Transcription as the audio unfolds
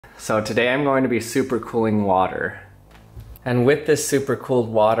So today I'm going to be supercooling water. And with this supercooled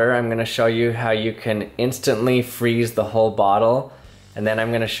water, I'm going to show you how you can instantly freeze the whole bottle. And then I'm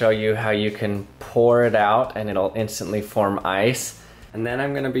going to show you how you can pour it out and it'll instantly form ice. And then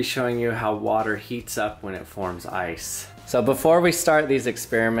I'm going to be showing you how water heats up when it forms ice. So before we start these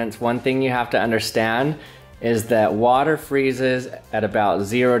experiments, one thing you have to understand is that water freezes at about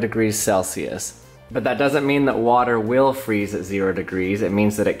 0 degrees Celsius. But that doesn't mean that water will freeze at 0 degrees. It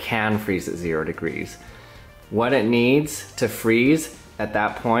means that it can freeze at 0 degrees. What it needs to freeze at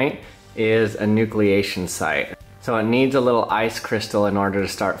that point is a nucleation site. So it needs a little ice crystal in order to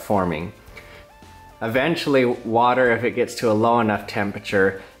start forming. Eventually, water, if it gets to a low enough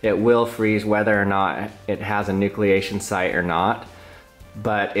temperature, it will freeze whether or not it has a nucleation site or not.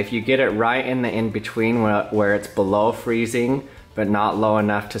 But if you get it right in the in-between where it's below freezing, but not low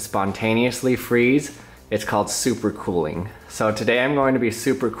enough to spontaneously freeze, it's called supercooling. So today I'm going to be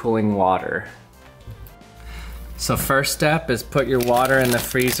supercooling water. So first step is put your water in the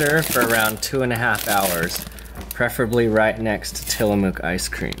freezer for around 2.5 hours, preferably right next to Tillamook ice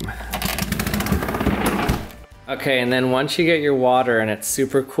cream. Okay, and then once you get your water and it's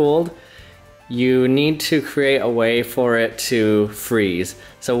supercooled, you need to create a way for it to freeze.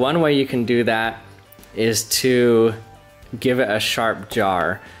 So one way you can do that is to give it a sharp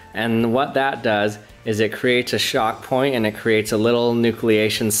jar. And what that does is it creates a shock point and it creates a little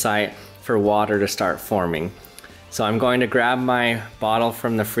nucleation site for water to start forming. So I'm going to grab my bottle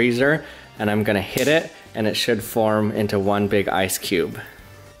from the freezer and I'm going to hit it and it should form into one big ice cube.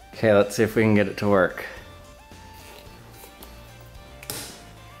 Okay, let's see if we can get it to work.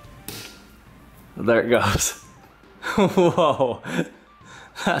 There it goes. Whoa,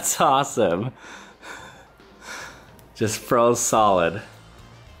 that's awesome. Just froze solid.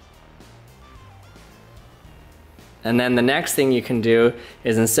 And then the next thing you can do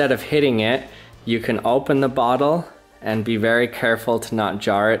is instead of hitting it, you can open the bottle and be very careful to not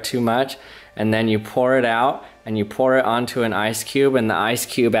jar it too much. And then you pour it out and you pour it onto an ice cube, and the ice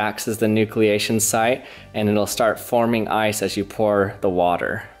cube acts as the nucleation site and it'll start forming ice as you pour the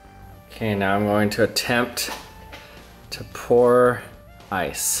water. Okay, now I'm going to attempt to pour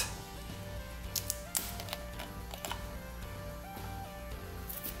ice.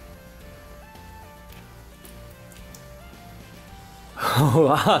 Oh,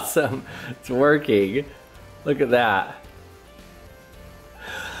 awesome. It's working. Look at that.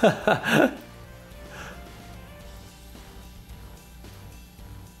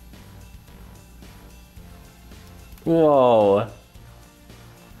 Whoa.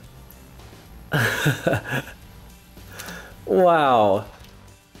 Wow.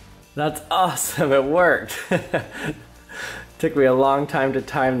 That's awesome. It worked. Took me a long time to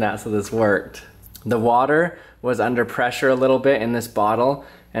time that, so this worked. The water was under pressure a little bit in this bottle,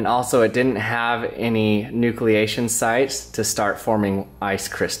 and also it didn't have any nucleation sites to start forming ice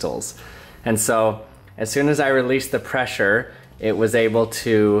crystals. And so as soon as I released the pressure, it was able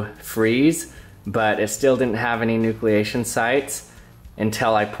to freeze, but it still didn't have any nucleation sites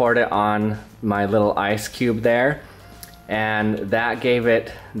until I poured it on my little ice cube there, and that gave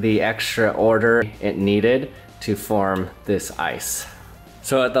it the extra order it needed to form this ice.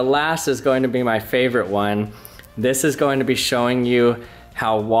 So the last is going to be my favorite one. This is going to be showing you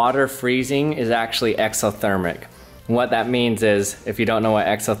how water freezing is actually exothermic. And what that means is, if you don't know what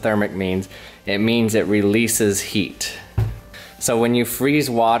exothermic means, it means it releases heat. So when you freeze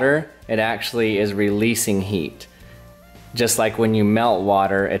water, it actually is releasing heat. Just like when you melt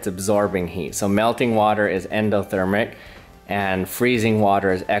water, it's absorbing heat. So melting water is endothermic and freezing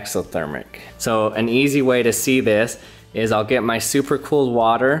water is exothermic. So an easy way to see this is I'll get my supercooled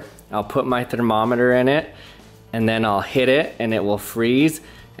water, I'll put my thermometer in it, and then I'll hit it and it will freeze,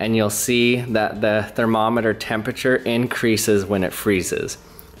 and you'll see that the thermometer temperature increases when it freezes.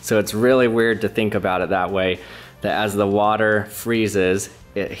 So it's really weird to think about it that way, that as the water freezes,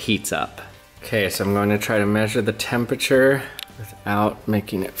 it heats up. Okay, so I'm going to try to measure the temperature without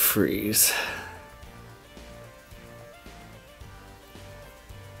making it freeze.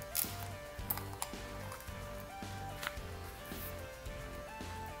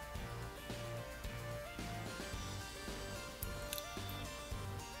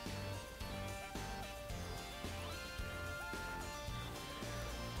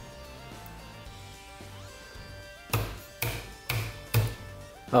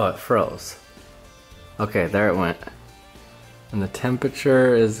 Oh, it froze. Okay, there it went. And the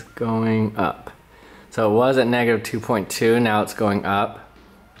temperature is going up. So it was at negative 2.2, now it's going up.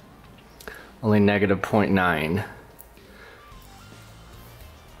 Only negative 0.9.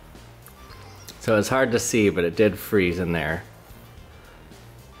 So it's hard to see, but it did freeze in there.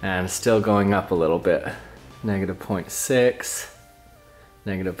 and still going up a little bit. Negative 0.6,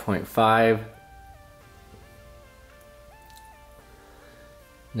 negative 0.5,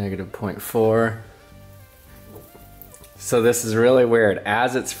 negative 0.4. So this is really weird.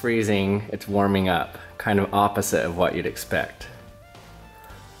 As it's freezing, it's warming up, kind of opposite of what you'd expect.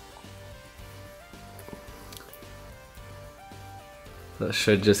 So it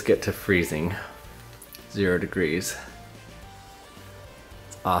should just get to freezing, 0 degrees.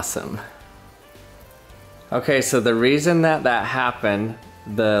 It's awesome. Okay, so the reason that happened,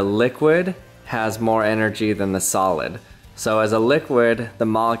 the liquid has more energy than the solid. So as a liquid, the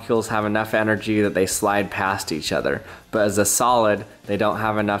molecules have enough energy that they slide past each other. But as a solid, they don't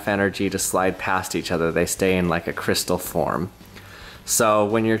have enough energy to slide past each other. They stay in like a crystal form. So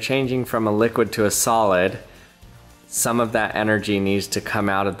when you're changing from a liquid to a solid, some of that energy needs to come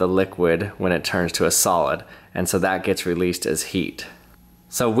out of the liquid when it turns to a solid. And so that gets released as heat.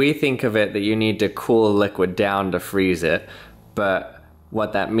 So we think of it that you need to cool a liquid down to freeze it, but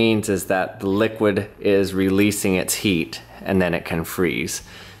what that means is that the liquid is releasing its heat and then it can freeze.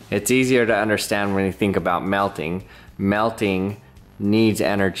 It's easier to understand when you think about melting. Melting needs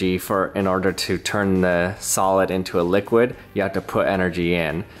energy in order to turn the solid into a liquid. You have to put energy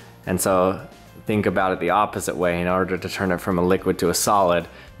in. And so think about it the opposite way. In order to turn it from a liquid to a solid,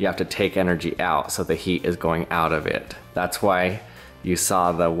 you have to take energy out, so the heat is going out of it. That's why you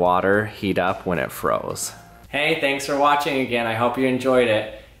saw the water heat up when it froze. Hey, thanks for watching again. I hope you enjoyed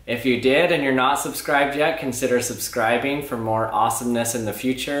it. If you did and you're not subscribed yet, consider subscribing for more awesomeness in the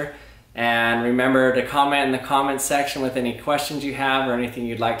future. And remember to comment in the comments section with any questions you have or anything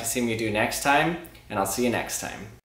you'd like to see me do next time. And I'll see you next time.